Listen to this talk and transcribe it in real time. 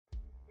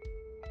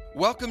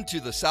Welcome to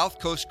the South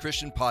Coast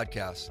Christian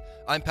Podcast.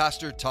 I'm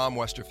Pastor Tom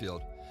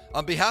Westerfield.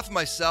 On behalf of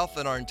myself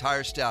and our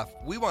entire staff,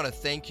 we want to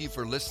thank you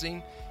for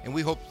listening, and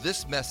we hope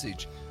this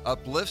message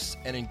uplifts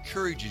and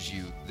encourages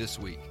you this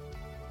week.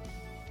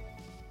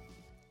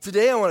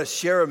 Today I want to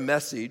share a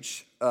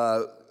message,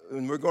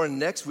 and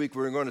next week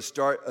we're going to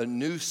start a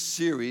new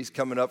series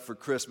coming up for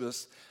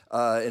Christmas,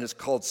 and it's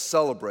called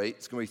Celebrate.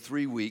 It's going to be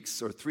 3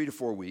 weeks, or 3 to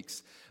 4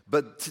 weeks.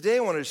 But today I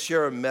want to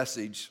share a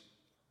message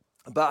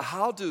about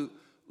how to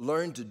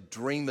learn to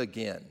dream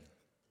again.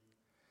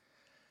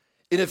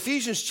 In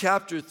Ephesians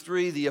chapter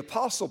 3, the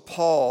Apostle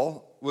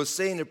Paul was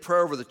saying a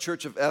prayer over the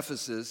church of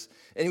Ephesus,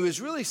 and he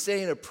was really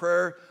saying a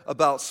prayer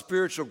about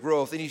spiritual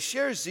growth. And he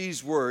shares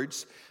these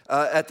words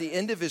at the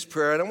end of his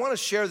prayer, and I want to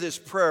share this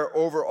prayer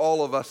over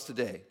all of us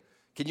today.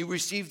 Can you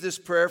receive this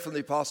prayer from the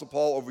Apostle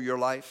Paul over your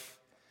life?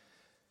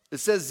 It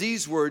says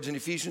these words in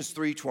Ephesians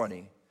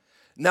 3:20.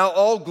 Now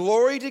all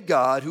glory to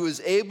God, who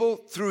is able,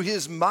 through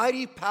his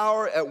mighty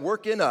power at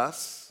work in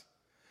us,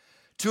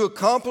 to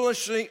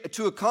accomplish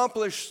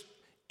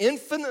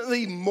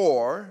infinitely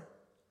more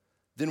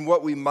than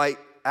what we might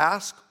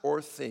ask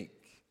or think.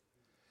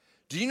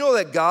 Do you know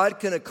that God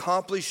can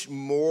accomplish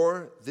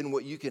more than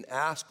what you can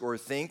ask or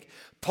think?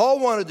 Paul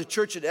wanted the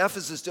church at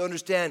Ephesus to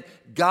understand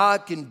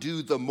God can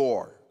do the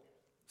more.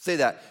 Say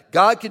that.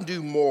 God can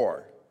do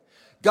more.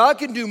 God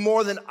can do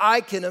more than I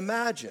can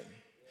imagine.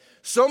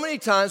 So many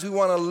times we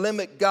want to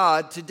limit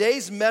God.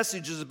 Today's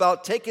message is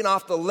about taking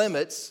off the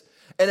limits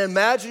and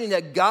imagining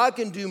that God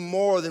can do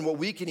more than what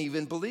we can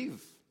even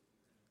believe.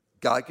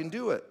 God can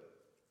do it.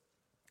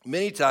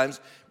 Many times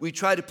we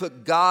try to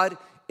put God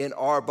in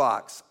our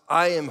box.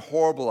 I am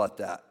horrible at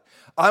that.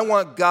 I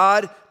want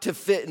God to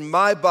fit in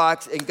my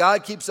box, and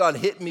God keeps on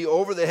hitting me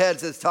over the head and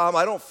says, Tom,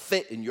 I don't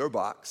fit in your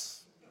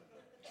box.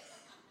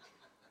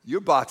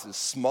 Your box is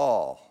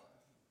small.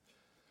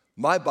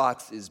 My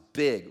box is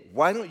big.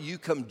 Why don't you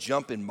come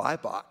jump in my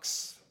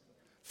box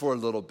for a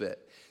little bit?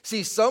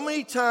 See, so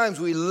many times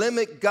we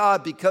limit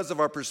God because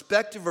of our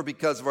perspective or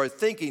because of our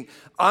thinking.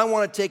 I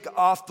want to take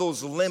off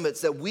those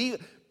limits that we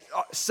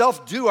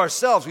do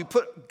ourselves. We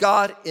put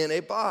God in a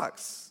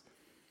box.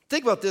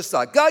 Think about this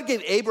thought. God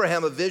gave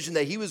Abraham a vision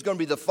that he was going to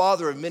be the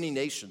father of many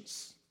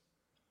nations.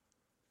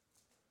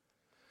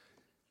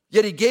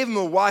 Yet he gave him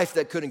a wife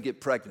that couldn't get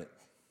pregnant.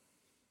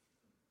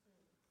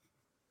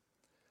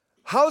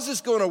 How is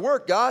this going to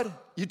work, God?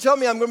 You tell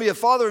me I'm going to be a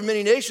father of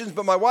many nations,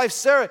 but my wife,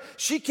 Sarah,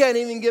 she can't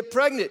even get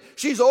pregnant.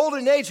 She's old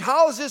in age.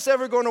 How is this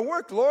ever going to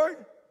work, Lord?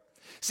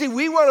 See,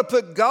 we want to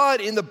put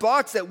God in the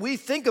box that we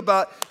think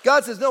about.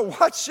 God says, no,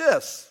 watch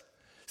this.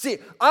 See,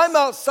 I'm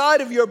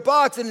outside of your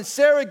box, and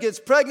Sarah gets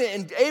pregnant,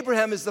 and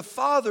Abraham is the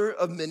father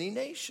of many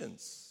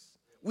nations.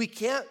 We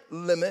can't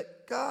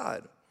limit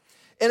God.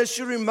 And it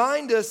should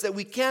remind us that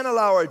we can't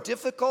allow our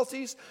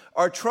difficulties,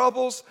 our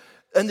troubles,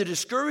 and the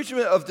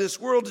discouragement of this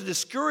world to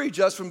discourage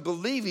us from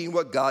believing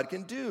what God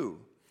can do.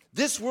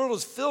 This world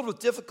is filled with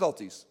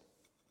difficulties.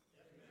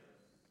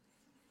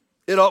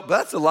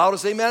 That's the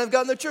loudest amen I've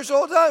got in the church the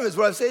whole time is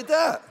when I've said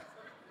that.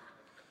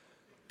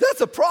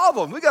 That's a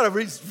problem. We got to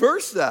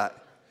reverse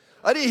that.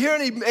 I didn't hear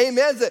any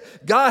amens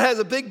that God has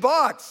a big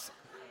box.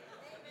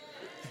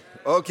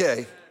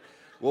 Okay,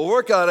 we'll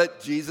work on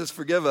it. Jesus,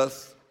 forgive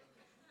us.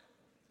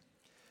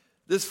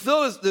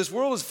 This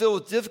world is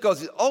filled with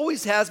difficulties. It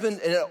always has been,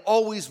 and it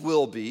always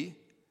will be.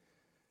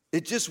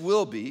 It just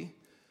will be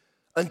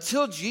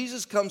until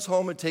Jesus comes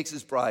home and takes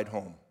his bride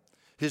home.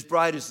 His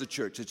bride is the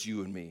church. It's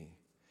you and me.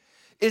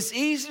 It's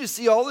easy to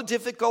see all the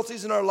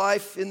difficulties in our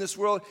life in this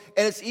world,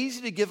 and it's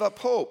easy to give up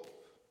hope.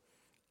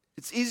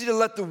 It's easy to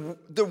let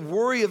the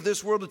worry of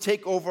this world to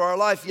take over our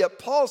life. Yet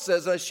Paul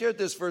says, and I shared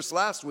this verse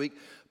last week,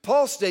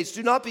 Paul states,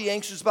 do not be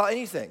anxious about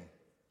anything.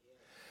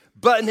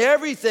 But in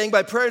everything,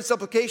 by prayer and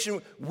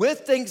supplication,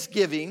 with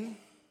thanksgiving,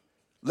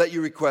 let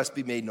your requests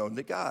be made known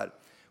to God.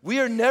 We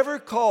are never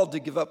called to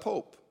give up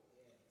hope.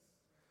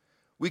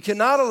 We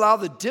cannot allow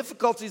the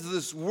difficulties of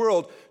this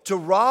world to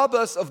rob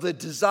us of the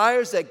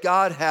desires that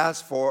God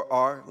has for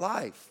our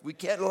life. We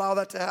can't allow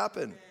that to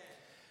happen.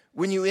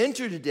 When you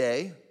enter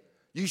today,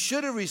 you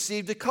should have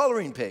received a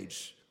coloring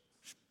page.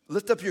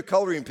 Lift up your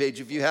coloring page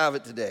if you have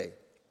it today.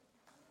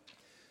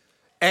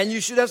 And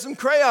you should have some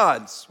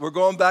crayons. We're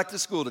going back to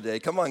school today.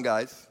 Come on,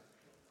 guys.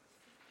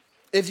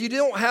 If you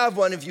don't have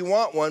one, if you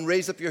want one,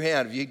 raise up your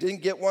hand. If you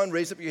didn't get one,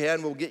 raise up your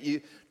hand. We'll get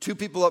you 2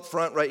 people up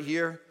front right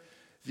here.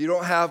 If you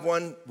don't have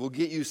one, we'll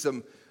get you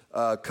some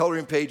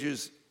coloring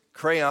pages,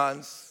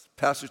 crayons.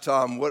 Pastor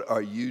Tom, what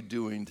are you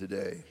doing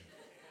today?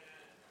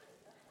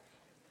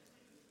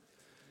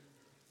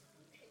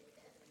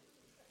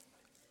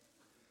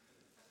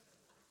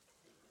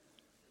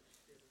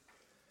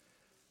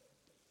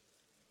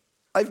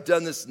 I've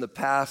done this in the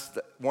past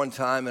one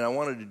time, and I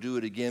wanted to do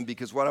it again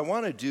because what I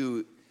want to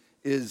do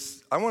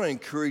is I want to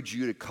encourage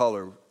you to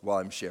color while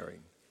I'm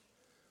sharing.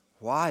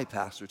 Why,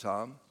 Pastor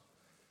Tom?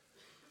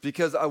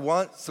 Because I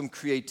want some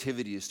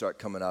creativity to start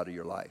coming out of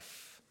your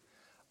life.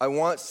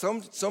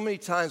 so many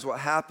times what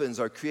happens,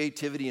 our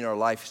creativity in our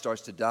life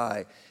starts to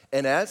die.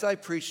 And as I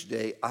preach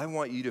today, I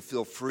want you to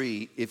feel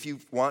free, if you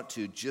want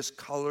to, just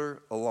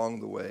color along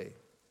the way.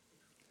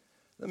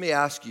 Let me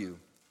ask you,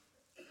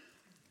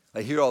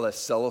 I hear all that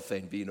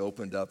cellophane being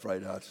opened up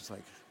right now. It's just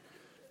like,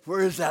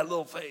 where is that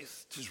little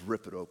face? Just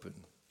rip it open.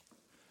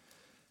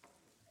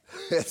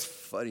 It's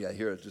funny, I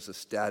hear just a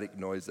static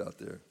noise out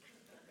there.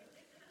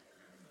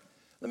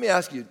 Let me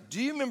ask you,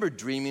 do you remember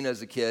dreaming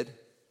as a kid?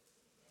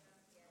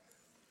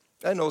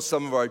 I know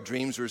some of our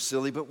dreams were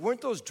silly, but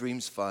weren't those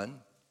dreams fun?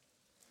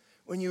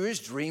 When you were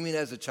just dreaming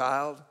as a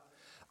child?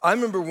 I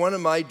remember one of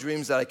my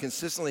dreams that I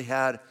consistently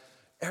had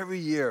every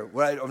year,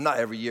 not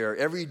every year,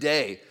 every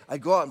day,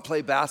 I'd go out and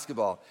play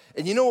basketball.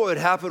 And you know what would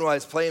happen when I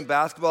was playing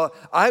basketball?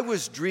 I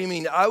was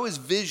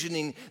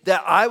visioning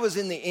that I was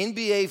in the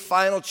NBA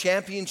final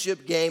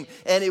championship game,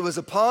 and it was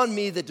upon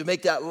me to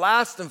make that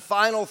last and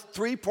final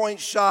three-point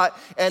shot,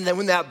 and then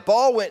when that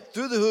ball went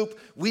through the hoop,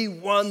 we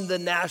won the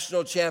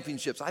national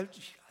championships. I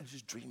was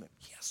just dreaming,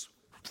 yes.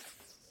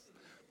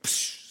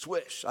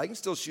 Swish. I can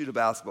still shoot a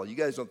basketball. You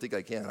guys don't think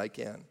I can. I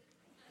can.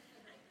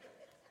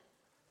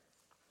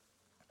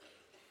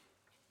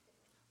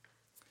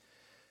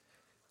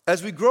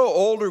 As we grow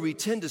older, we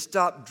tend to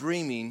stop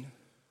dreaming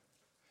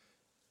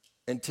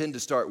and tend to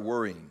start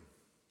worrying.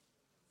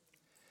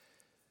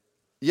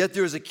 Yet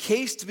there is a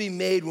case to be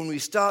made when we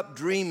stop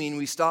dreaming,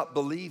 we stop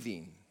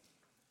believing.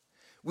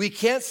 We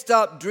can't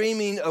stop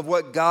dreaming of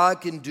what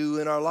God can do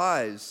in our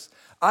lives.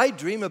 I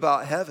dream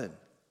about heaven.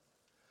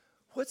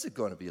 What's it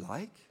going to be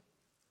like?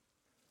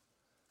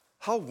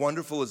 How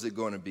wonderful is it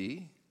going to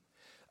be?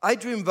 I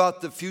dream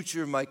about the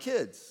future of my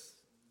kids,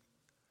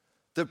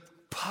 the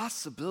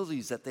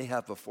possibilities that they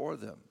have before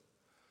them.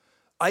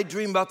 I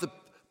dream about the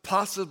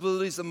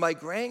possibilities of my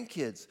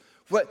grandkids,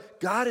 what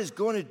God is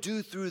going to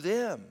do through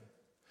them.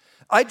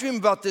 I dream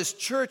about this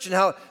church and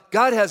how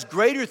God has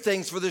greater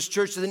things for this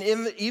church than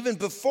even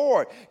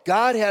before.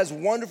 God has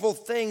wonderful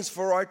things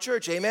for our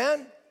church.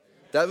 Amen?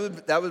 That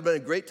would have been a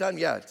great time.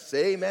 Yeah,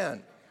 say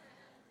amen.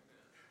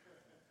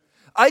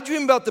 I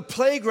dream about the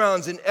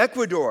playgrounds in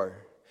Ecuador,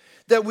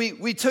 that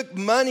we took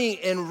money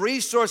and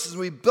resources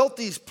and we built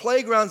these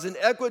playgrounds in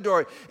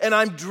Ecuador. And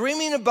I'm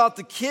dreaming about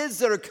the kids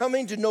that are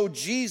coming to know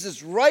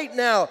Jesus right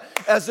now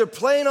as they're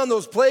playing on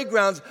those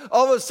playgrounds.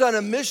 All of a sudden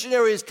a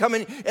missionary is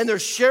coming and they're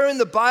sharing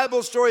the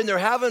Bible story and they're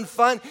having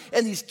fun.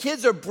 And these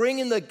kids are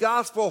bringing the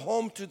gospel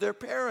home to their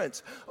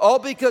parents. All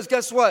because,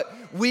 guess what?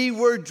 We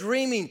were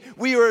dreaming.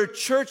 We were a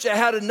church that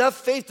had enough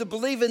faith to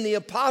believe in the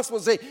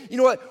apostles. Say, you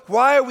know what?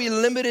 Why are we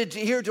limited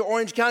here to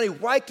Orange County?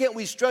 Why can't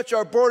we stretch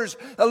our borders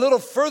a little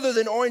further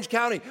than Orange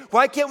County?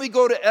 Why can't we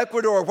go to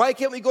Ecuador? Why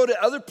can't we go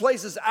to other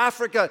places,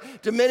 Africa,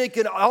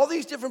 Dominican, all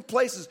these different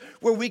places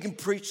where we can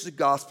preach the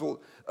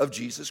gospel of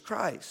Jesus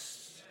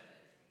Christ?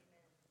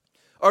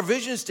 Our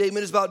vision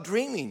statement is about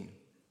dreaming,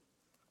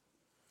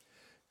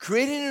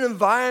 creating an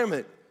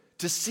environment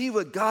to see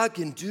what God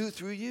can do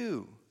through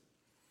you.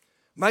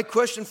 My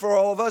question for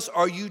all of us,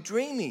 are you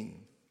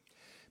dreaming?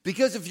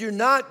 Because if you're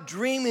not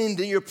dreaming,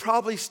 then you're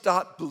probably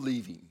stopped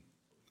believing.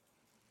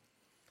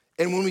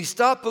 And when we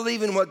stop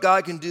believing what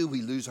God can do,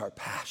 we lose our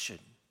passion.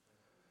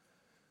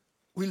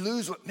 We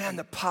lose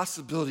the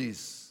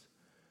possibilities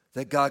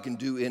that God can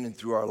do in and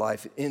through our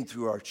life, in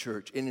through our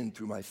church, in and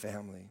through my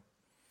family.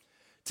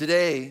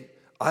 Today,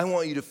 I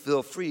want you to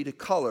feel free to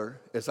color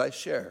as I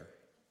share.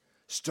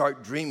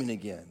 Start dreaming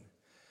again.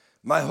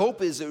 My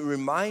hope is it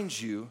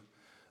reminds you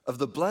of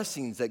the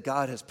blessings that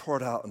God has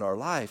poured out in our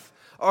life.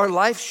 Our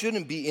life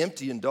shouldn't be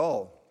empty and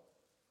dull,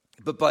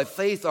 but by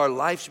faith, our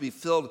life should be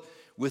filled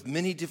with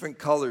many different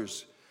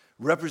colors,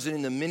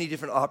 representing the many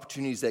different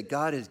opportunities that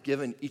God has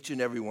given each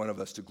and every one of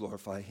us to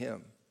glorify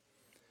Him.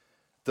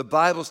 The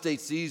Bible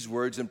states these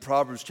words in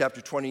Proverbs chapter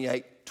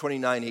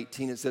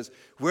 29:18. It says,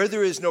 where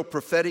there is no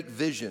prophetic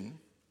vision,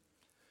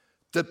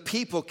 the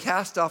people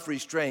cast off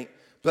restraint,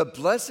 but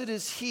blessed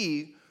is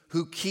he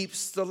who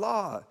keeps the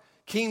law.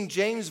 King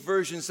James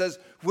Version says,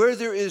 where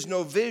there is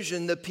no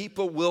vision, the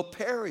people will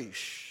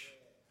perish.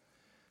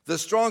 The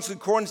Strong's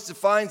Concordance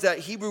defines that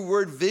Hebrew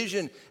word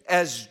vision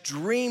as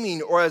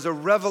dreaming or as a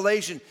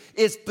revelation.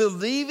 It's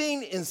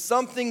believing in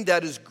something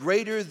that is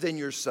greater than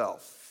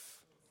yourself.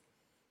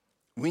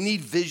 We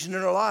need vision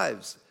in our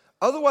lives.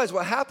 Otherwise,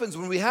 what happens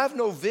when we have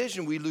no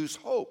vision, we lose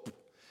hope.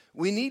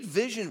 We need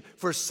vision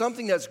for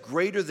something that's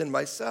greater than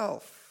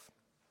myself.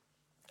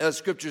 As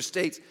Scripture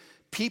states,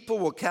 people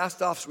will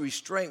cast off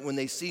restraint when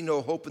they see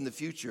no hope in the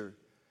future.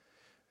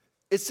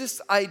 It's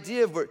this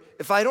idea of where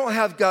if I don't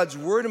have God's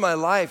word in my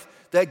life,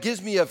 that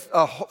gives me a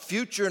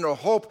future and a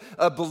hope,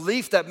 a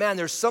belief that, man,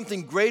 there's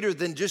something greater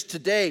than just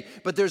today,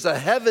 but there's a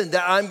heaven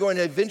that I'm going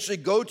to eventually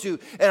go to,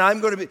 and I'm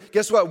going to be,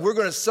 guess what? We're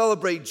going to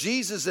celebrate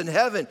Jesus in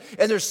heaven,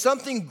 and there's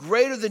something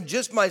greater than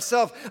just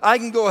myself. I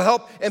can go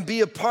help and be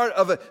a part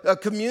of a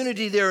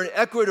community there in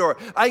Ecuador.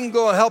 I can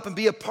go help and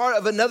be a part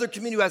of another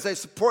community as I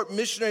support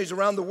missionaries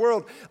around the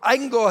world. I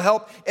can go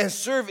help and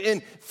serve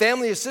in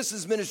family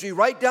assistance ministry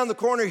right down the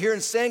corner here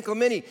in San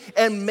Clemente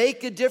and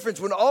make a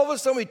difference. When all of a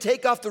sudden we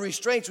take off the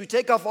restraints, we take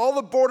take off all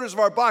the borders of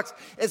our box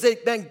and say,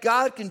 man,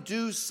 God can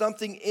do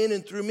something in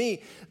and through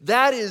me.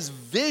 That is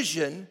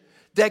vision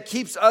that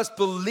keeps us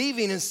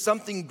believing in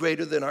something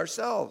greater than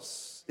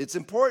ourselves. It's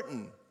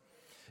important.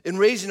 In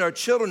raising our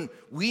children,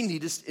 we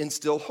need to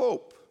instill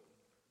hope.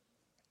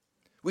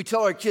 We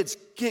tell our kids,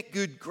 get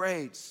good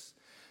grades.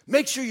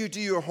 Make sure you do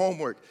your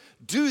homework.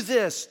 Do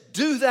this,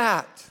 do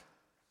that.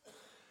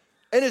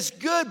 And it's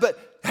good,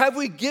 but have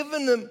we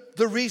given them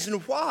the reason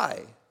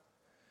why?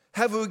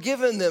 Have we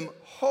given them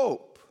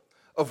hope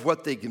of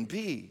what they can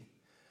be?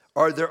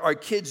 Are our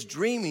kids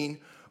dreaming,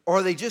 or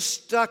are they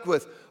just stuck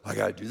with, I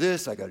got to do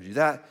this, I got to do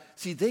that?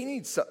 See, they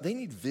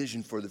need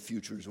vision for the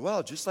future as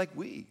well, just like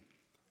we.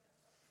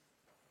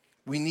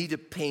 We need to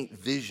paint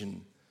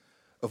vision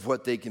of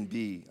what they can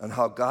be and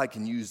how God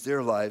can use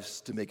their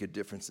lives to make a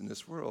difference in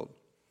this world.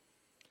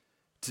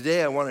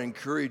 Today, I want to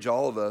encourage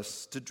all of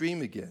us to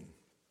dream again.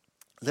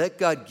 Let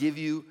God give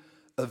you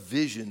a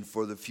vision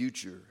for the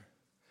future.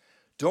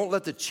 Don't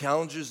let the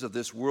challenges of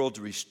this world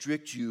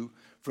restrict you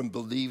from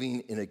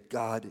believing in a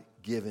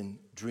God-given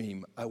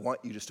dream. I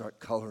want you to start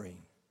coloring.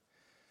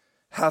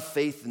 Have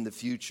faith in the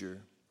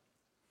future.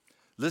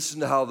 Listen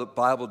to how the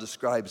Bible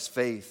describes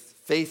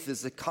faith. Faith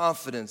is the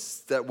confidence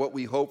that what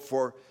we hope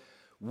for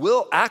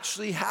will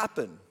actually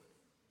happen.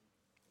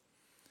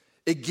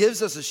 It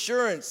gives us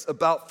assurance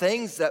about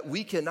things that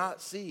we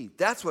cannot see.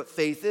 That's what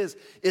faith is.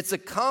 It's a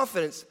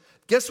confidence.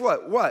 Guess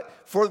what?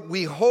 For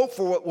we hope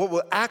for what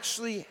will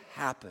actually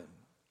happen.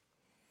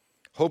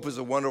 Hope is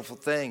a wonderful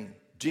thing.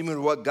 Dreaming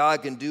of what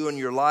God can do in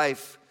your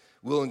life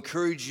will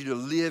encourage you to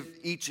live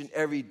each and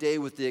every day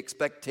with the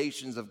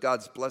expectations of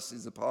God's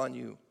blessings upon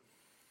you.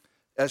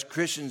 As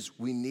Christians,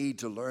 we need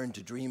to learn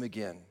to dream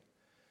again.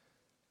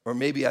 Or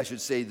maybe I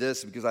should say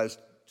this, because I was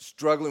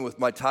struggling with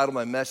my title,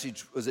 my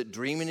message, was it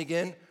dreaming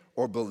again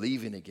or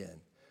believing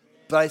again?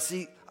 But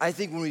I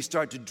think when we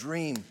start to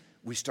dream,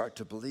 we start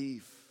to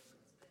believe.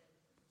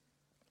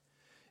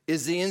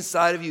 Is the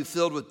inside of you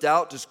filled with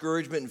doubt,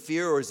 discouragement, and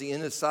fear, or is the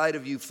inside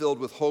of you filled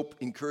with hope,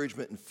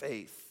 encouragement, and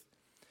faith?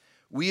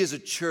 We as a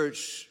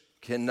church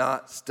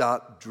cannot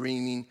stop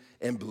dreaming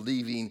and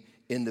believing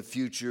in the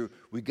future.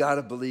 We got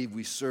to believe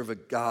we serve a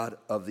God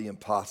of the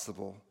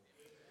impossible.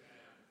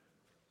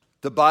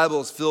 The Bible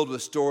is filled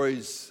with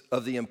stories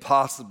of the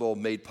impossible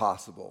made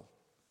possible.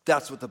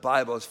 That's what the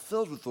Bible is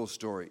filled with, those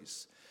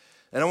stories.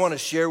 And I want to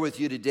share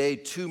with you today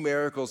 2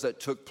 miracles that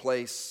took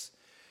place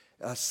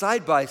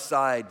side by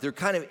side. They're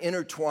kind of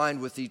intertwined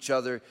with each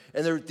other.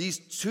 And these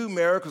 2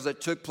 miracles that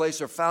took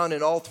place are found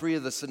in all 3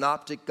 of the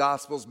synoptic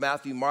gospels,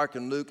 Matthew, Mark,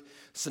 and Luke.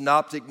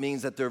 Synoptic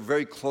means that they're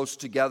very close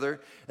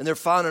together. And they're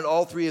found in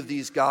all 3 of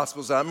these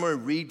gospels. I'm going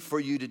to read for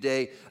you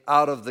today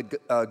out of the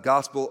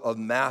Gospel of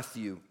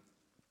Matthew.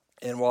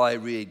 And while I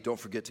read, don't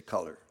forget to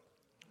color.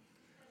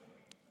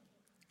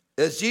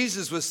 As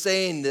Jesus was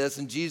saying this,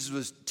 and Jesus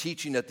was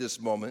teaching at this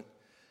moment,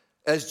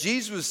 as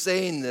Jesus was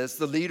saying this,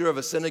 the leader of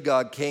a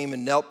synagogue came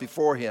and knelt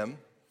before him.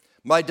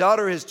 My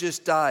daughter has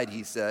just died,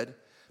 he said,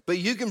 but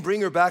you can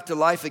bring her back to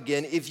life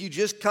again if you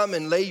just come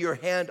and lay your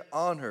hand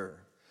on her.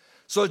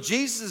 So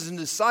Jesus and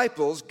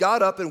disciples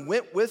got up and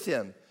went with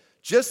him.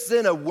 Just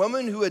then a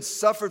woman who had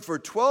suffered for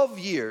 12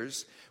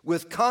 years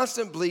with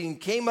constant bleeding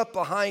came up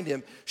behind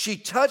him. She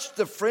touched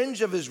the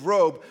fringe of his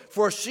robe,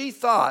 for she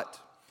thought,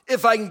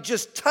 if I can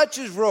just touch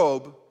his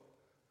robe,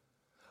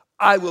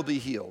 I will be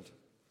healed.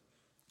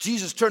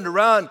 Jesus turned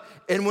around,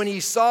 and when he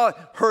saw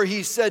her,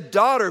 he said,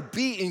 daughter,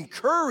 be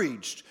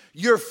encouraged.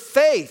 Your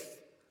faith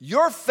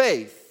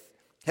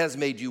has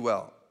made you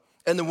well.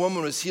 And the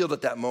woman was healed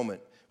at that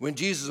moment. When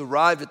Jesus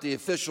arrived at the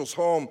official's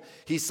home,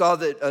 he saw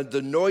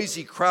the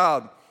noisy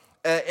crowd,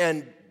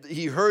 and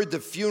he heard the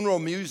funeral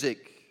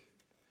music.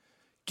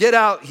 Get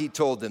out, he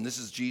told them. This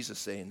is Jesus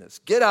saying this.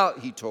 Get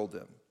out, he told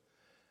them.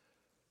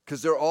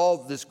 Because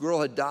this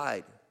girl had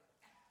died.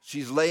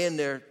 She's laying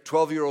there,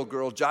 12-year-old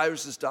girl,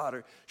 Jairus'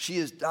 daughter. She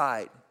has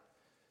died.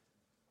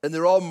 And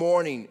they're all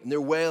mourning, and they're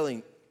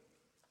wailing.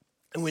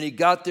 And when he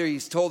got there,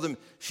 he's told them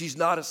she's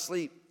not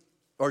asleep,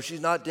 or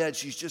she's not dead,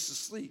 she's just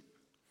asleep.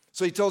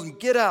 So he told them,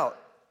 get out.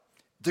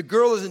 The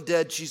girl isn't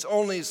dead, she's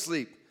only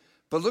asleep.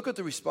 But look at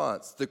the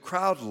response. The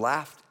crowd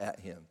laughed at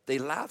him. They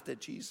laughed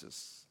at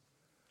Jesus.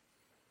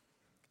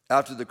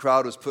 After the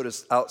crowd was put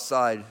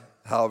outside,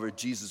 however,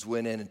 Jesus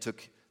went in and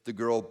took the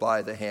girl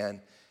by the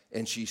hand,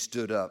 and she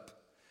stood up.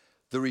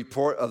 The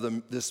report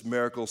of this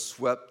miracle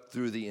swept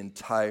through the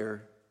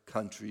entire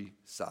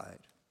countryside.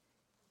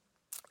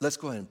 Let's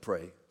go ahead and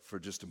pray for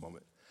just a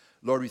moment.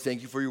 Lord, we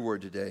thank you for your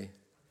word today.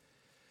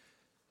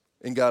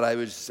 And God, I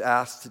would just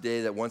ask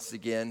today that once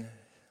again,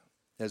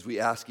 as we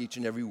ask each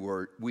and every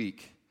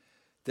week,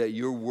 that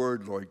your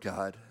word, Lord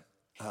God,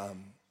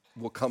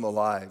 will come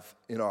alive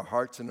in our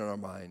hearts and in our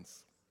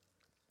minds.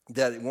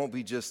 That it won't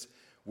be just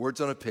words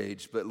on a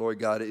page, but Lord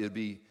God, it would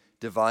be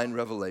divine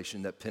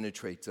revelation that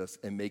penetrates us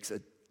and makes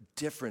a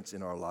difference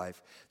in our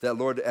life. That,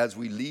 Lord, as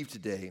we leave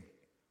today,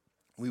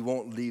 we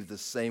won't leave the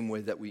same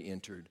way that we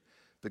entered.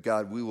 But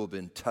God, we will have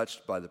been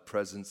touched by the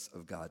presence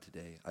of God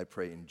today. I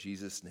pray in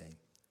Jesus' name,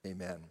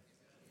 amen.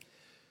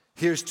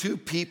 Here's 2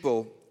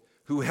 people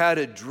who had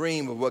a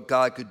dream of what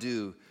God could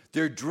do.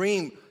 Their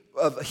dream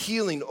of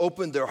healing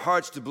opened their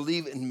hearts to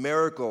believe in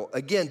miracle.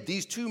 Again,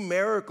 these two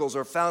miracles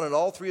are found in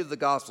all three of the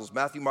Gospels,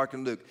 Matthew, Mark,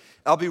 and Luke.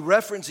 I'll be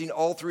referencing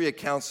all three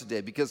accounts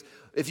today because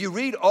if you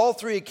read all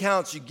three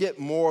accounts, you get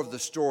more of the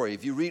story.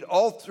 If you read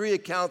all three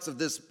accounts of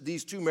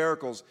these two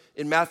miracles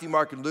in Matthew,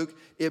 Mark, and Luke,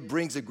 it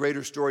brings a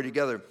greater story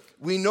together.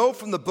 We know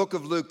from the book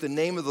of Luke the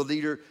name of the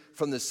leader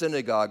from the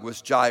synagogue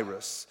was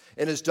Jairus,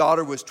 and his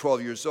daughter was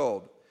 12 years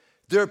old.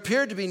 There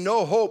appeared to be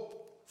no hope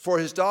for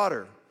his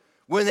daughter.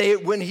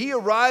 When he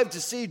arrived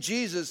to see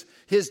Jesus,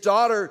 his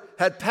daughter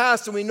had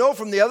passed, and we know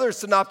from the other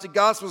synoptic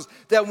gospels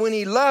that when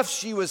he left,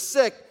 she was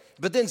sick.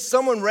 But then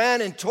someone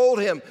ran and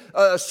told him,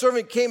 a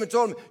servant came and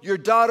told him, your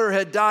daughter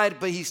had died,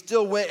 but he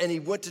still went, and he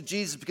went to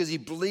Jesus because he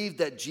believed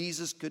that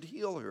Jesus could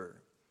heal her.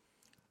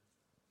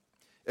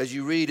 As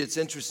you read, it's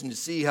interesting to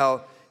see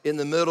how in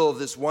the middle of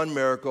this one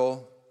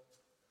miracle,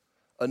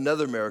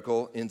 another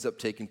miracle ends up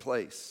taking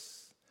place.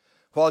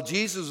 While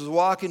Jesus was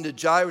walking to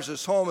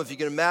Jairus' home, if you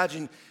can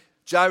imagine,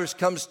 Jairus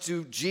comes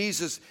to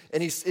Jesus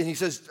and he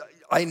says,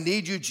 I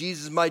need you,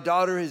 Jesus. My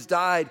daughter has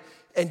died.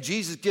 And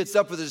Jesus gets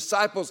up with his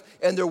disciples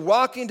and they're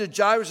walking to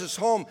Jairus'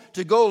 home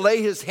to go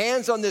lay his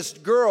hands on this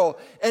girl.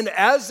 And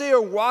as they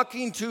are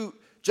walking to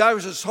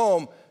Jairus'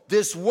 home,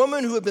 this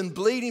woman who had been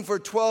bleeding for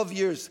 12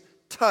 years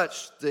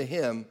touched the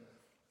hem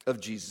of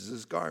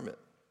Jesus' garment.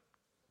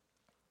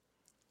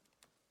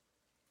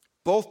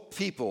 Both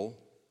people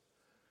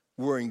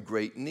were in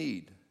great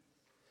need.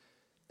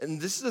 And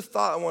this is a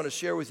thought I want to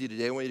share with you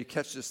today. I want you to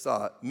catch this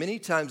thought. Many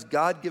times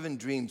God-given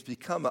dreams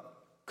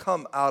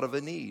come out of a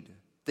need.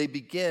 They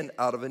begin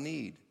out of a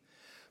need.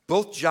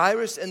 Both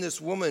Jairus and this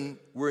woman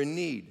were in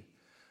need.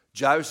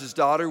 Jairus'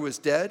 daughter was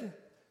dead,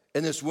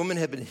 and this woman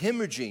had been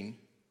hemorrhaging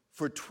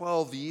for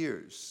 12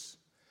 years.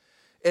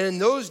 And in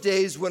those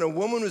days, when a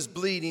woman was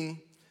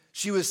bleeding,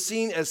 she was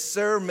seen as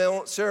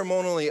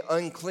ceremonially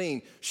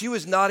unclean. She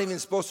was not even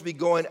supposed to be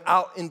going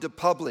out into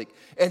public.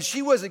 And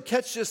she wasn't,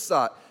 catch this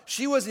thought,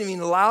 she wasn't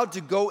even allowed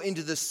to go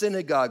into the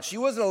synagogue. She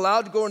wasn't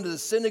allowed to go into the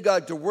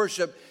synagogue to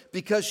worship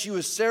because she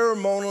was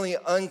ceremonially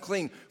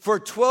unclean. For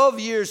 12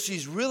 years,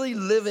 she's really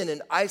living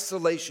in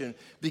isolation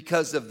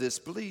because of this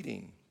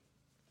bleeding.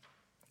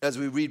 As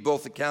we read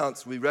both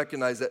accounts, we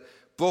recognize that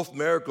both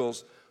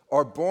miracles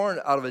are born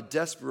out of a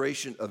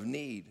desperation of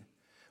need.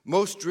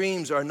 Most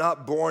dreams are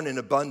not born in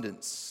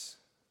abundance.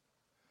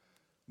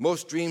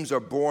 Most dreams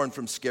are born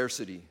from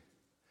scarcity.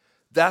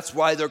 That's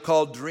why they're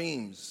called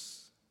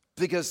dreams,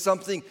 because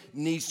something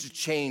needs to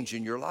change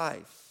in your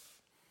life.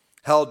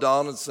 Hal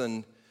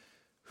Donaldson,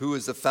 who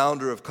is the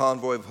founder of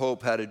Convoy of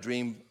Hope, had a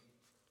dream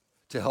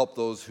to help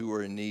those who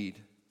are in need.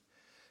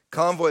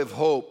 Convoy of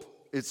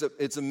Hope, it's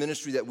a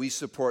ministry that we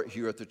support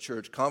here at the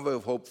church. Convoy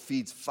of Hope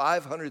feeds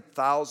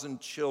 500,000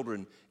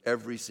 children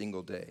every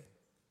single day.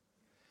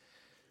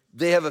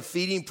 They have a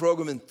feeding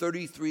program in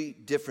 33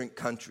 different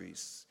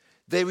countries.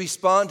 They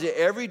respond to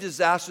every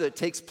disaster that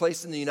takes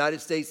place in the United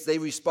States. They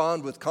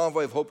respond with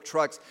Convoy of Hope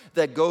trucks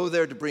that go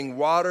there to bring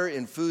water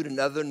and food and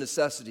other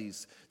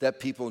necessities that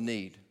people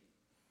need.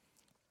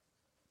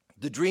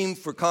 The dream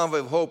for Convoy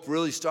of Hope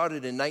really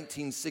started in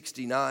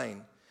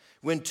 1969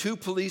 when two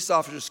police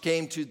officers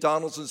came to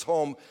Donaldson's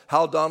home.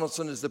 Hal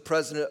Donaldson is the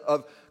president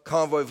of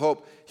Convoy of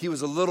Hope. He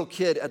was a little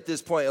kid at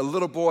this point, a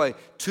little boy.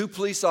 Two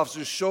police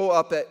officers show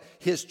up at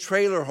his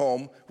trailer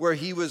home where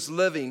he was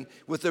living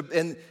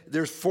and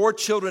there's 4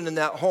 children in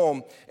that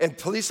home. And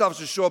police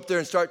officers show up there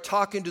and start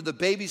talking to the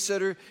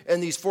babysitter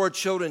and these 4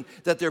 children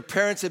that their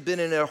parents had been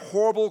in a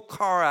horrible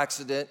car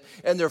accident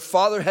and their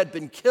father had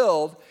been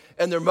killed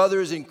and their mother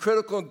is in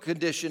critical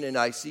condition in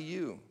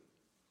ICU.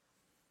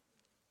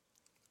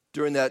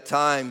 During that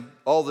time,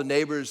 all the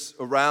neighbors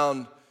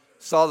around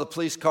saw the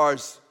police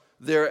cars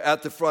there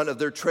at the front of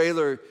their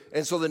trailer.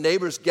 And so the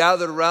neighbors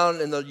gathered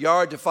around in the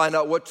yard to find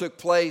out what took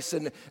place.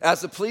 And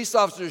as the police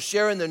officers were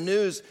sharing the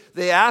news,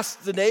 they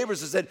asked the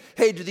neighbors and said,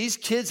 hey, do these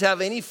kids have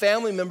any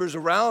family members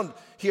around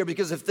here?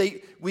 Because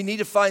we need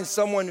to find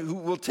someone who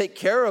will take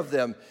care of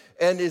them.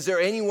 And is there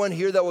anyone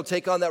here that will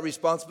take on that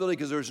responsibility?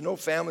 Because there's no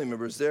family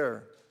members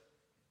there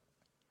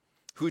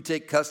who would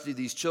take custody of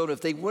these children.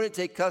 If they wouldn't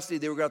take custody,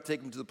 they were going to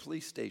take them to the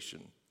police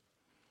station.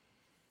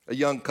 A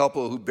young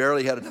couple who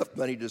barely had enough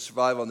money to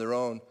survive on their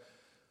own.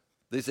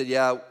 They said,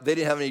 yeah, they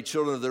didn't have any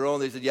children of their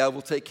own. They said, yeah,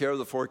 we'll take care of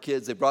the 4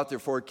 kids. They brought their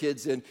 4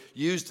 kids in,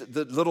 used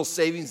the little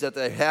savings that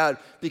they had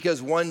because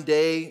one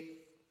day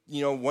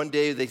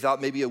they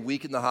thought maybe a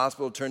week in the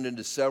hospital turned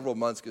into several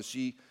months because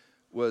she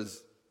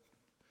was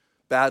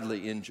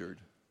badly injured.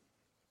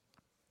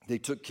 They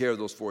took care of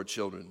those 4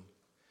 children.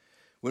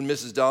 When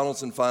Mrs.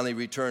 Donaldson finally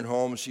returned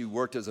home, she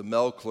worked as a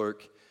mail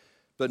clerk,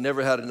 but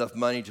never had enough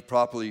money to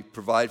properly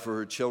provide for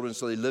her children,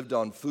 so they lived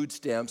on food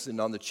stamps and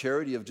on the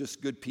charity of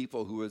just good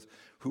people who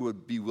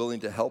would be willing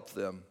to help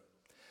them.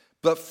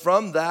 But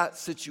from that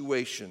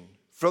situation,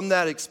 from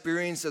that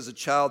experience as a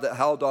child that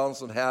Hal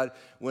Donaldson had,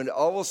 when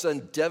all of a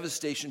sudden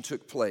devastation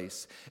took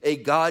place, a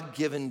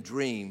God-given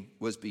dream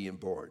was being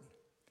born.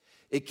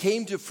 It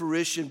came to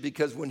fruition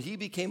because when he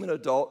became an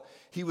adult,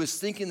 he was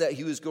thinking that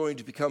he was going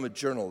to become a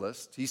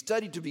journalist. He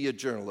studied to be a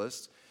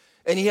journalist,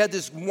 and he had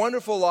this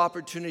wonderful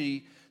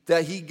opportunity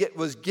that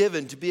was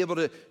given to be able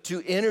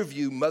to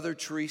interview Mother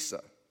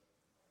Teresa.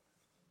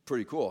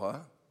 Pretty cool, huh?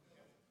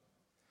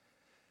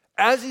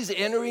 As he's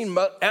interviewing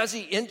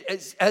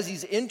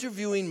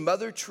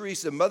Mother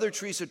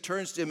Teresa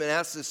turns to him and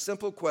asks this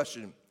simple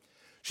question.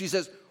 She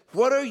says,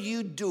 "What are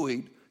you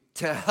doing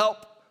to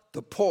help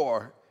the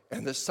poor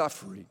and the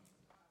suffering?"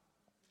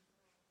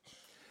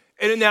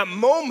 And in that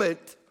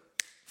moment,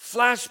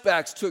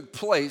 flashbacks took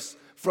place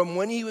from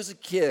when he was a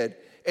kid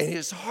and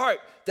his heart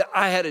that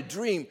I had a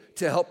dream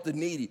to help the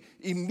needy.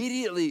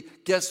 Immediately,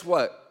 guess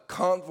what?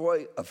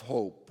 Convoy of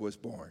Hope was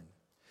born.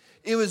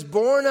 It was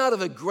born out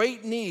of a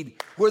great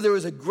need. Where there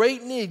was a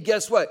great need,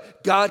 guess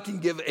what? God can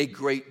give a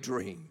great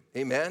dream.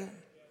 Amen?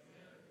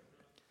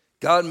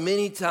 God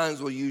many times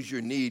will use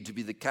your need to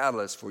be the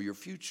catalyst for your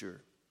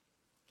future.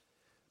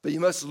 But you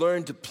must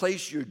learn to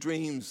place your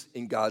dreams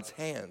in God's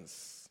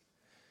hands.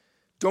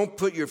 Don't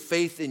put your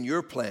faith in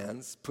your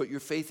plans. Put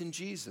your faith in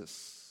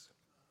Jesus.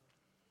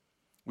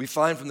 We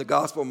find from the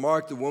Gospel of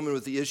Mark, the woman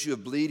with the issue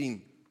of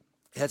bleeding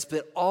had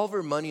spent all of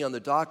her money on the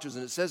doctors.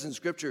 And it says in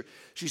Scripture,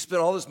 she spent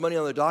all this money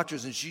on the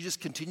doctors and she just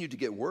continued to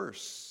get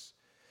worse.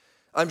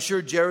 I'm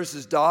sure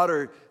Jairus'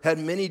 daughter had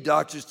many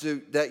doctors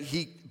that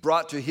he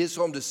brought to his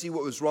home to see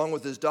what was wrong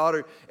with his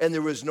daughter, and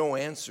there was no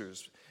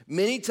answers.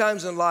 Many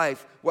times in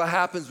life, what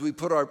happens, we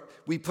put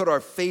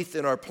our faith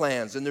in our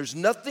plans. And there's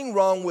nothing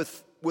wrong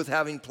with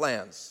having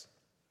plans.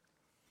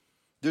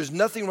 There's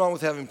nothing wrong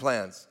with having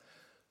plans.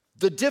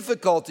 The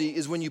difficulty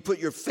is when you put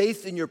your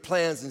faith in your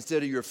plans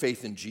instead of your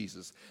faith in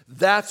Jesus.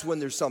 That's when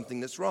there's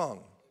something that's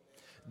wrong.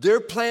 Their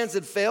plans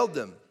had failed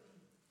them.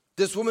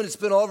 This woman had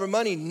spent all of her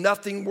money.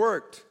 Nothing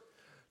worked.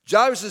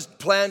 Jairus'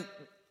 plan,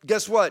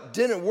 guess what?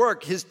 Didn't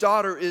work. His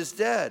daughter is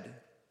dead.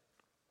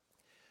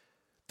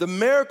 The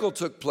miracle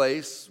took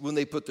place when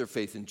they put their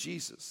faith in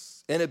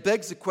Jesus. And it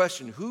begs the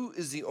question, who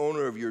is the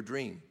owner of your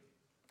dream?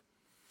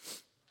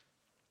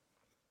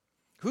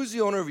 Who's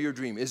the owner of your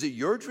dream? Is it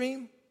your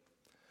dream?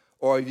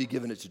 Or have you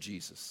given it to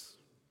Jesus?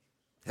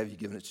 Have you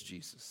given it to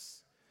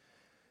Jesus?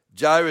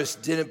 Jairus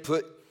didn't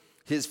put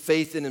his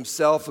faith in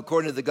himself.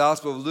 According to the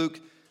Gospel of Luke,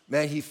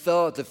 man, he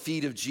fell at the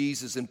feet of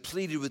Jesus and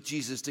pleaded with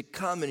Jesus to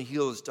come and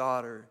heal his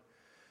daughter.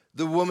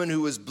 The woman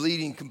who was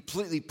bleeding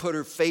completely put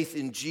her faith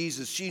in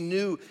Jesus. She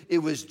knew it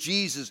was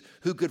Jesus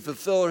who could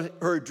fulfill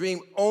her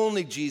dream,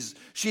 only Jesus.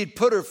 She had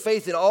put her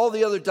faith in all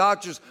the other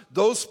doctors.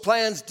 Those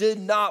plans did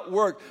not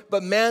work.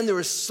 But man, there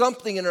was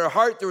something in her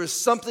heart. There was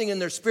something in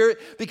their spirit,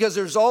 because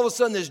there was all of a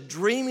sudden this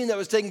dreaming that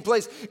was taking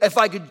place. If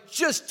I could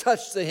just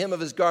touch the hem of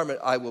his garment,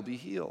 I will be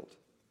healed.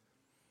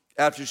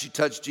 After she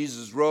touched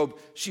Jesus' robe,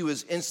 she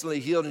was instantly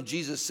healed. And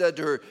Jesus said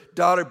to her,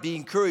 "Daughter, be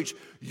encouraged.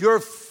 Your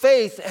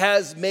faith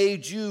has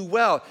made you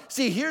well."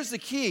 See, here's the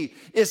key.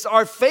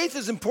 Our faith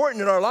is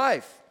important in our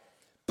life.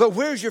 But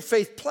where's your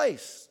faith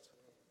placed?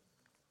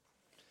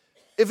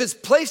 If it's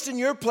placed in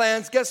your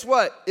plans, guess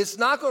what? It's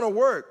not going to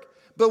work.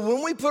 But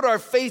when we put our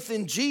faith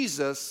in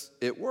Jesus,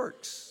 it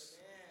works.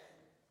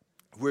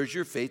 Where's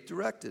your faith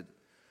directed?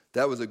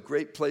 That was a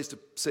great place to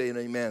say an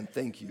amen.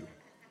 Thank you,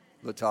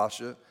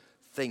 Latasha.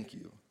 Thank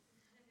you.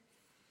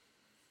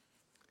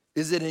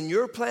 Is it in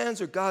your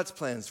plans or God's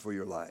plans for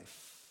your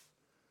life?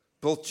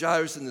 Both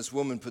Jairus and this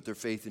woman put their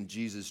faith in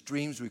Jesus.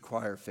 Dreams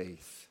require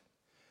faith.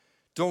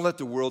 Don't let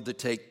the world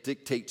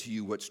dictate to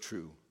you what's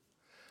true.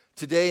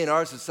 Today in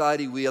our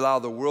society, we allow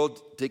the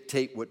world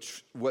dictate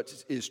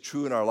what is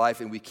true in our life,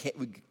 and we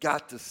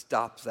got to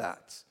stop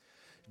that.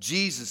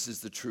 Jesus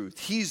is the truth.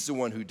 He's the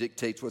one who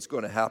dictates what's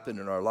going to happen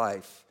in our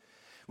life.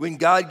 When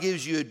God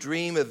gives you a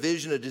dream, a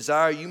vision, a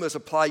desire, you must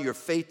apply your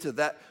faith to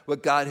that,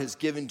 what God has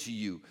given to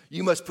you.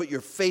 You must put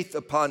your faith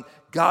upon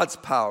God's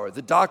power.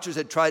 The doctors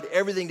had tried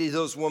everything to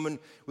heal this woman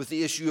with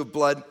the issue of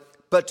blood,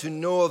 but to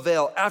no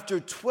avail. After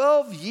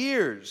 12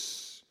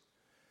 years,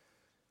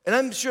 and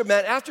I'm sure,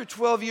 man, after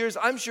 12 years,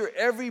 I'm sure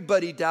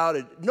everybody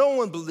doubted. No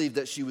one believed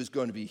that she was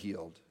going to be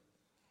healed.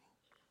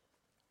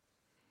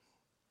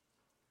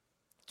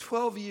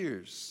 12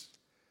 years.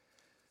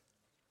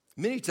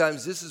 Many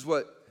times, this is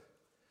what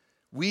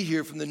we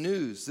hear from the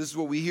news. This is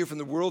what we hear from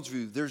the world's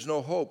view. There's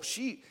no hope.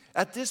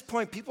 At this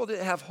point, people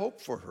didn't have hope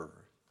for her.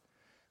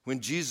 When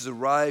Jesus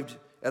arrived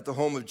at the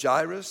home of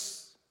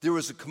Jairus, there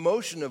was a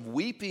commotion of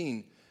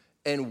weeping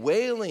and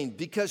wailing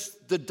because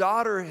the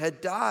daughter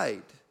had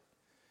died.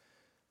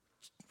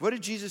 What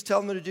did Jesus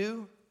tell them to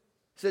do?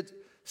 He said,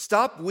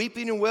 "Stop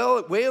weeping and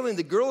wailing.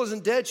 The girl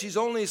isn't dead. She's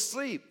only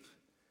asleep."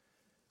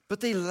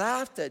 But they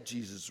laughed at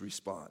Jesus'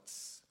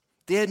 response.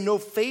 They had no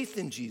faith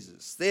in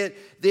Jesus.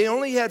 They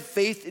only had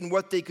faith in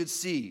what they could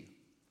see.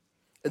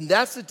 And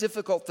that's the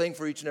difficult thing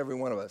for each and every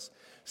one of us.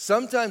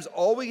 Sometimes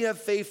all we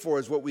have faith for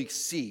is what we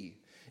see,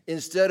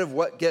 instead of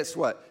guess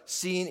what?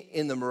 Seeing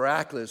in the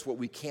miraculous what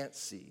we can't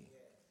see.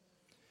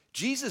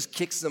 Jesus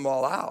kicks them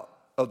all out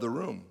of the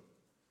room,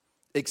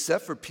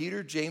 except for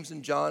Peter, James,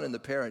 and John and the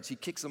parents. He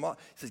kicks them out.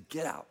 He says,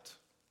 "Get out."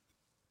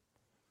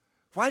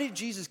 Why did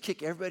Jesus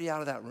kick everybody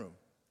out of that room?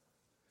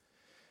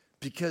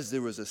 Because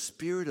there was a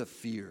spirit of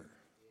fear.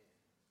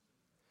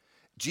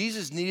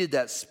 Jesus needed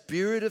that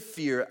spirit of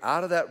fear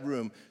out of that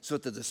room so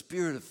that the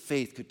spirit of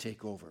faith could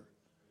take over.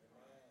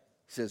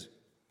 He says,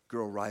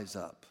 girl, rise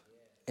up.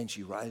 And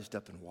she rised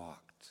up and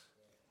walked.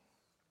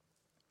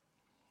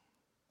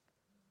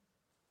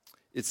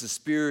 It's the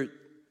spirit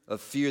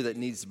of fear that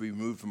needs to be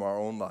removed from our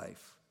own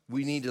life.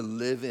 We need to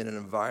live in an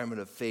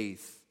environment of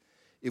faith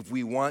if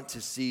we want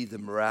to see the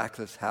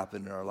miraculous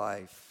happen in our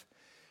life.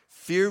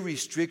 Fear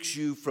restricts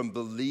you from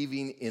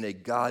believing in a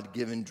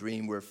God-given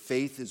dream, where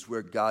faith is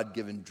where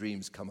God-given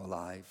dreams come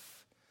alive.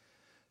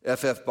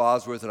 F.F.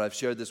 Bosworth, and I've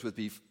shared this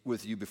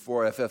with you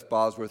before, F.F.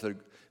 Bosworth, a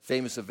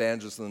famous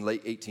evangelist in the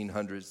late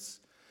 1800s,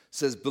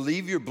 says,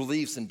 believe your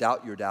beliefs and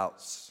doubt your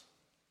doubts.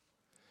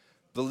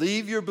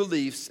 Believe your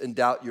beliefs and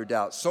doubt your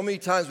doubts. So many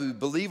times we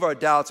believe our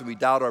doubts and we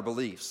doubt our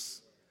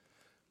beliefs.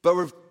 But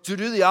we're to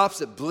do the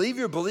opposite. Believe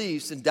your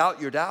beliefs and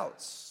doubt your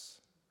doubts.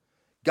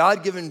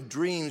 God-given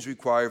dreams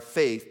require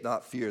faith,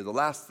 not fear. The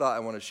last thought I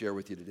want to share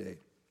with you today.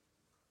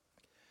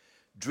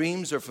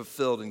 Dreams are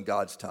fulfilled in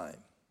God's time.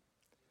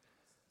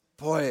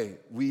 Boy,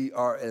 we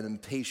are an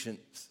impatient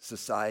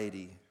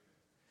society.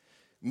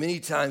 Many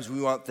times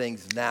we want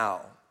things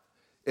now.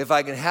 If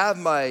I can have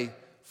my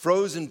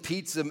frozen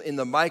pizza in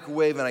the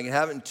microwave and I can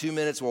have it in 2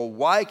 minutes, well,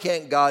 why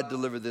can't God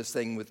deliver this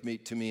thing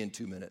to me in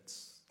 2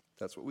 minutes?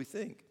 That's what we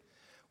think.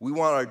 We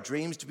want our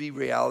dreams to be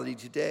reality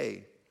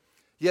today.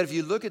 Yet if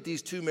you look at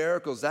these two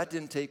miracles, that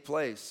didn't take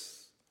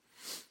place.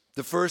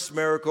 The first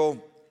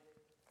miracle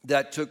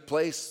that took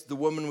place, the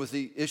woman with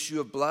the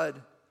issue of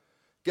blood,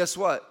 guess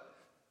what?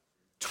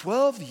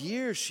 12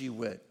 years she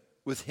went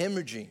with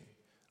hemorrhaging,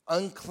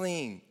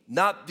 unclean,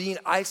 not being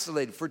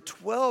isolated. For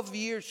 12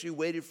 years she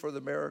waited for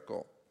the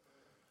miracle.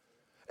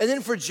 And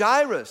then for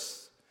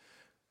Jairus,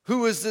 who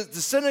was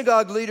the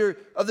synagogue leader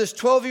of this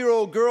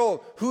 12-year-old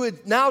girl who is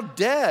now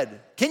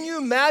dead. Can you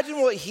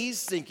imagine what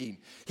he's thinking?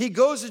 He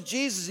goes to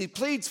Jesus. He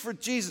pleads for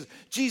Jesus.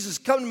 Jesus,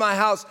 come to my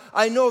house.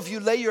 I know if you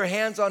lay your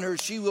hands on her,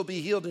 she will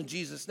be healed in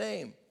Jesus'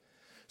 name.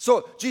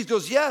 So Jesus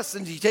goes, yes,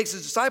 and he takes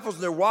his disciples,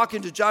 and they're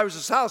walking to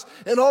Jairus' house,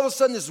 and all of a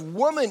sudden this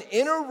woman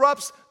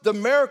interrupts the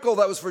miracle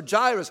that was for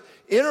Jairus,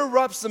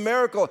 interrupts the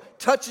miracle,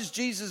 touches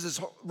Jesus'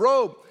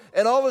 robe,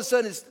 and all of a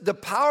sudden the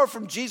power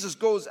from Jesus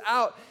goes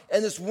out,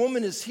 and this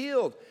woman is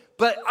healed.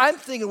 But I'm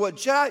thinking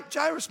what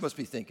Jairus must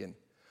be thinking.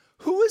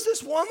 Who is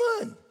this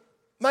woman?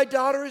 My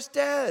daughter is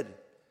dead.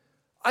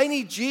 I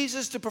need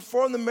Jesus to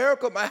perform the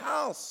miracle at my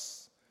house.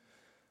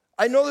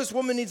 I know this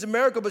woman needs a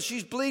miracle, but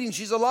she's bleeding.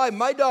 She's alive.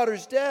 My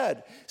daughter's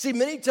dead. See,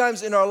 many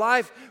times in our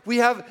life, we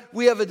have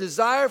a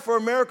desire for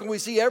a miracle. We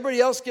see everybody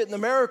else getting the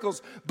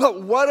miracles.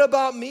 But what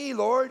about me,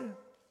 Lord?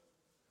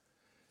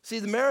 See,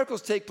 the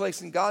miracles take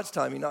place in God's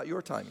timing, not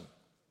your timing.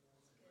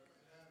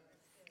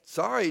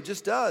 Sorry, it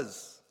just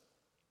does.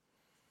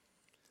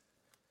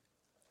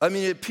 I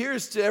mean, it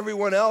appears to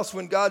everyone else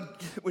when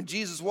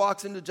Jesus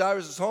walks into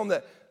Jairus' home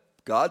that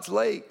God's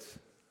late.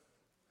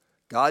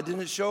 God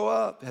didn't show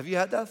up. Have you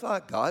had that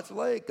thought? God's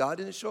late. God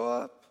didn't show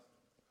up.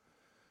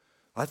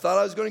 I thought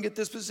I was going to get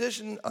this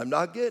position. I'm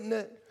not getting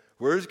it.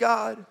 Where's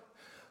God?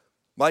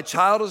 My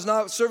child is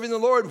not serving the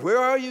Lord. Where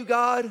are you,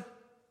 God?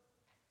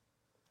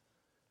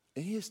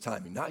 In His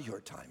timing, not your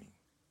timing.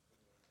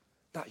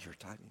 Not your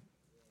timing.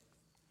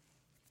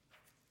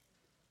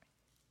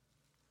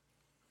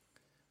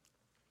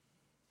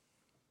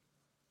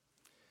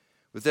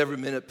 With every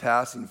minute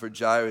passing for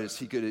Jairus,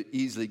 he could have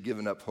easily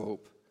given up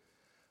hope.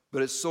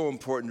 But it's so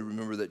important to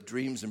remember that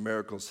dreams and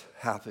miracles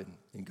happen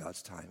in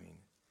God's timing.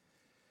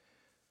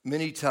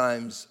 Many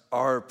times,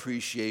 our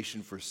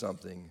appreciation for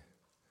something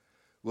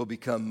will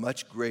become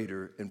much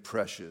greater and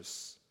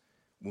precious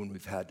when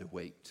we've had to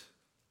wait.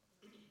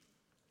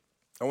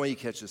 I want you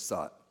to catch this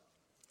thought.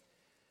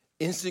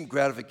 Instant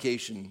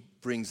gratification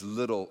brings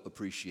little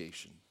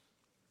appreciation.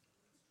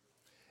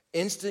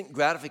 Instant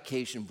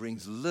gratification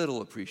brings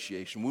little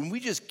appreciation. When we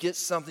just get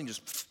something,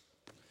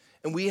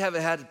 and we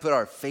haven't had to put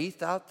our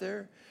faith out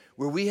there,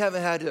 where we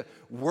haven't had to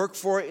work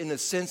for it in the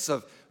sense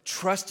of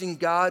trusting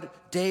God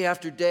day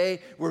after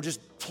day, we're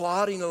just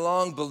plodding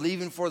along,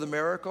 believing for the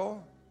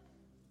miracle.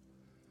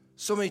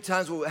 So many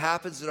times what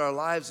happens in our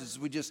lives is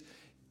we just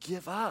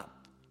give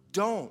up.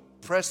 Don't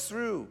press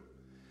through.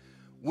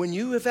 When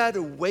you have had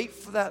to wait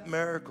for that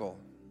miracle,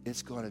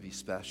 it's going to be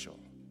special.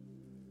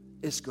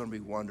 It's going to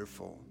be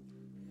wonderful.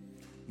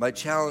 My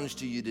challenge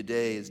to you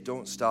today is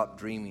don't stop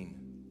dreaming.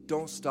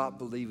 Don't stop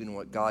believing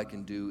what God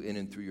can do in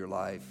and through your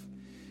life.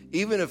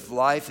 Even if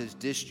life has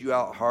dished you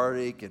out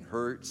heartache and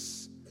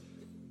hurts,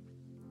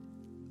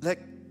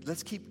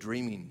 let's keep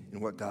dreaming in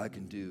what God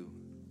can do.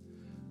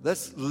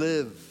 Let's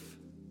live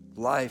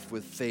life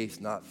with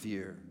faith, not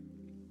fear.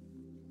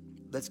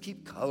 Let's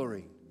keep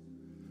coloring.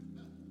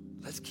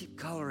 Let's keep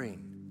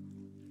coloring.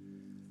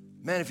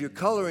 Man, if you're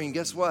coloring,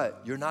 guess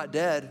what? You're not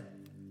dead.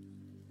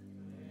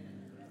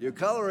 You're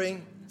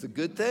coloring. It's a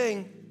good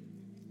thing.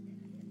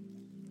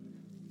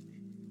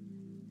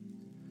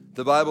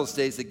 The Bible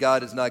states that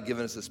God has not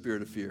given us a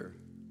spirit of fear.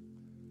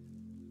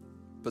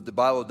 But the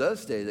Bible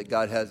does state that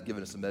God has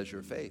given us a measure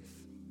of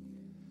faith.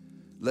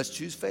 Let's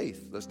choose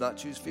faith. Let's not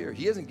choose fear.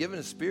 He hasn't given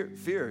us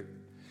fear.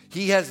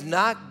 He has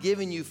not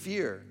given you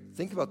fear.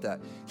 Think about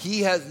that.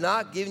 He has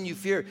not given you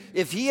fear.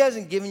 If he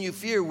hasn't given you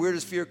fear, where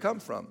does fear come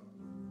from?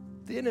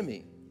 The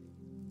enemy.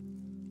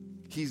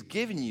 He's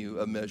given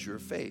you a measure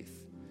of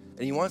faith.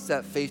 And he wants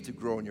that faith to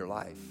grow in your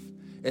life.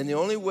 And the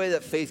only way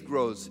that faith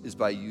grows is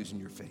by using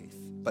your faith,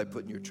 by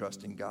putting your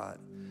trust in God.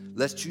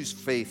 Let's choose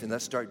faith and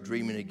let's start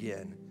dreaming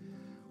again.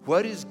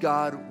 What is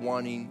God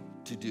wanting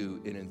to do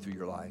in and through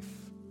your life?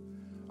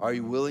 Are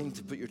you willing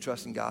to put your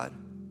trust in God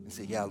and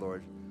say, yeah,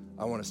 Lord,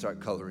 I want to start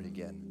coloring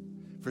again?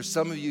 For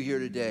some of you here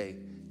today,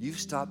 you've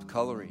stopped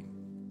coloring.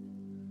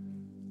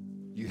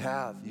 You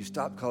have. You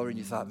stopped coloring.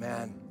 You thought,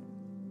 man,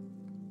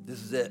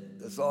 this is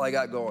it. That's all I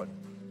got going.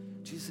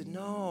 Jesus said,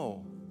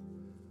 no.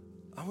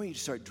 I want you to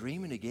start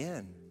dreaming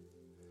again.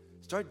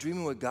 Start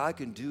dreaming what God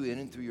can do in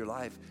and through your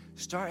life.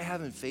 Start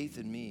having faith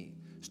in me.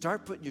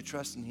 Start putting your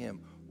trust in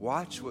him.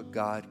 Watch what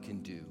God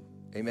can do.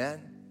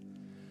 Amen?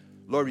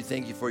 Lord, we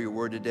thank you for your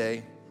word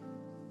today.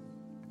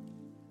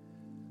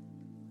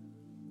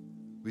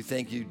 We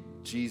thank you,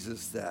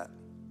 Jesus, that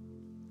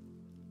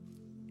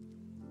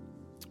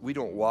we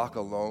don't walk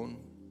alone.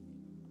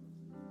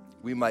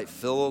 We might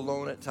feel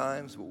alone at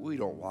times, but we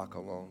don't walk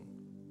alone.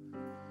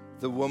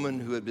 The woman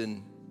who had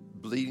been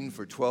bleeding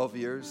for 12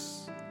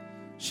 years,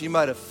 she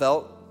might have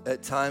felt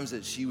at times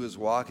that she was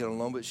walking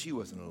alone, but she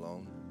wasn't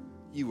alone.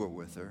 You were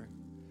with her.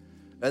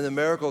 And the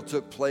miracle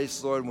took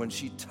place, Lord, when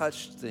she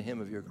touched the hem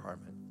of your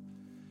garment.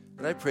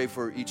 And I pray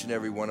for each and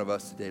every one of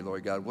us today,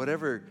 Lord God,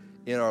 whatever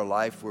in our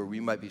life where we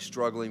might be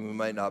struggling, we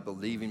might not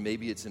believing,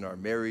 maybe it's in our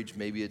marriage,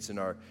 maybe it's in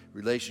our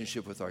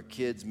relationship with our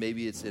kids,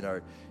 maybe it's in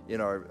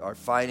our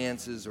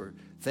finances or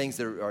things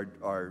that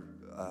are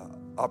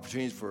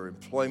opportunities for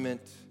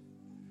employment,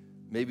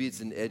 maybe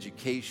it's in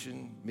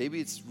education,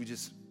 maybe it's we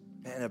just,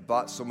 man, have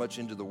bought so much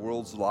into the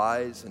world's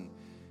lies and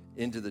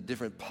into the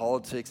different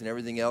politics and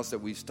everything else that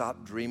we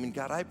stopped dreaming.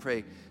 God, I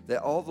pray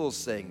that all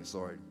those things,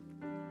 Lord,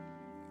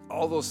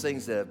 all those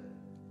things that have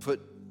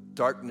put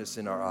darkness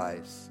in our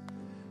eyes,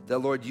 that,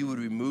 Lord, you would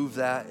remove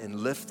that and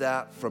lift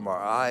that from our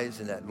eyes,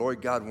 and that,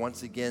 Lord God,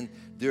 once again,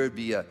 there would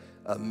be a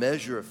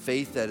measure of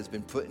faith that has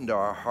been put into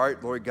our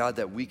heart, Lord God,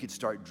 that we could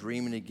start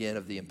dreaming again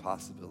of the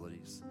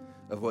impossibilities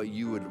of what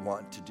you would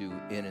want to do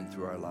in and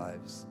through our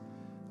lives.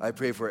 I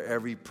pray for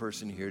every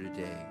person here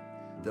today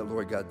that,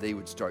 Lord God, they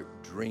would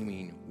start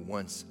dreaming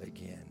once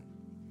again.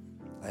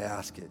 I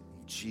ask it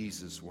in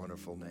Jesus'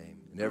 wonderful name.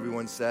 And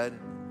everyone said,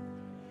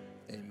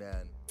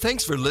 amen.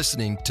 Thanks for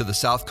listening to the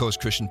South Coast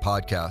Christian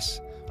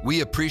Podcast.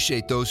 We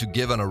appreciate those who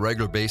give on a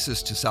regular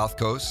basis to South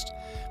Coast,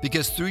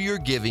 because through your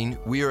giving,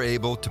 we are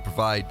able to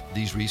provide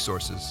these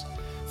resources.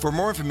 For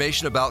more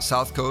information about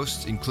South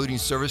Coast, including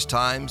service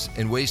times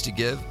and ways to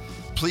give,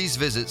 please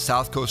visit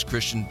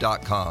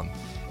southcoastchristian.com.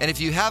 And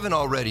if you haven't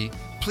already,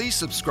 please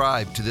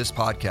subscribe to this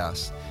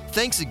podcast.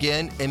 Thanks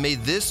again, and may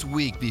this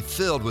week be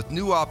filled with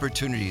new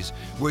opportunities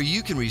where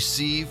you can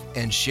receive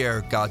and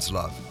share God's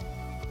love.